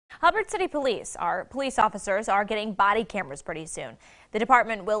Hubbard City Police, our police officers, are getting body cameras pretty soon. The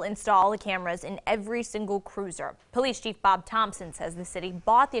department will install the cameras in every single cruiser. Police Chief Bob Thompson says the city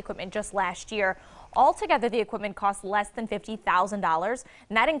bought the equipment just last year. Altogether, the equipment costs less than $50,000,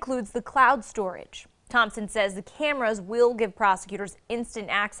 and that includes the cloud storage. Thompson says the cameras will give prosecutors instant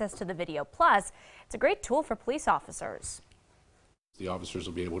access to the video. Plus, it's a great tool for police officers. The officers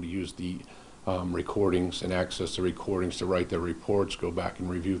will be able to use the recordings and access to recordings to write their reports, go back and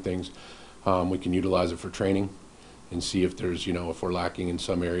review things. We can utilize it for training and see if there's, if we're lacking in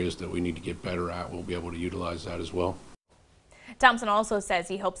some areas that we need to get better at, we'll be able to utilize that as well. Thompson also says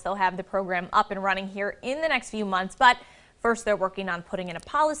he hopes they'll have the program up and running here in the next few months, but first they're working on putting in a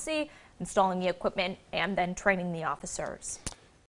policy, installing the equipment, and then training the officers.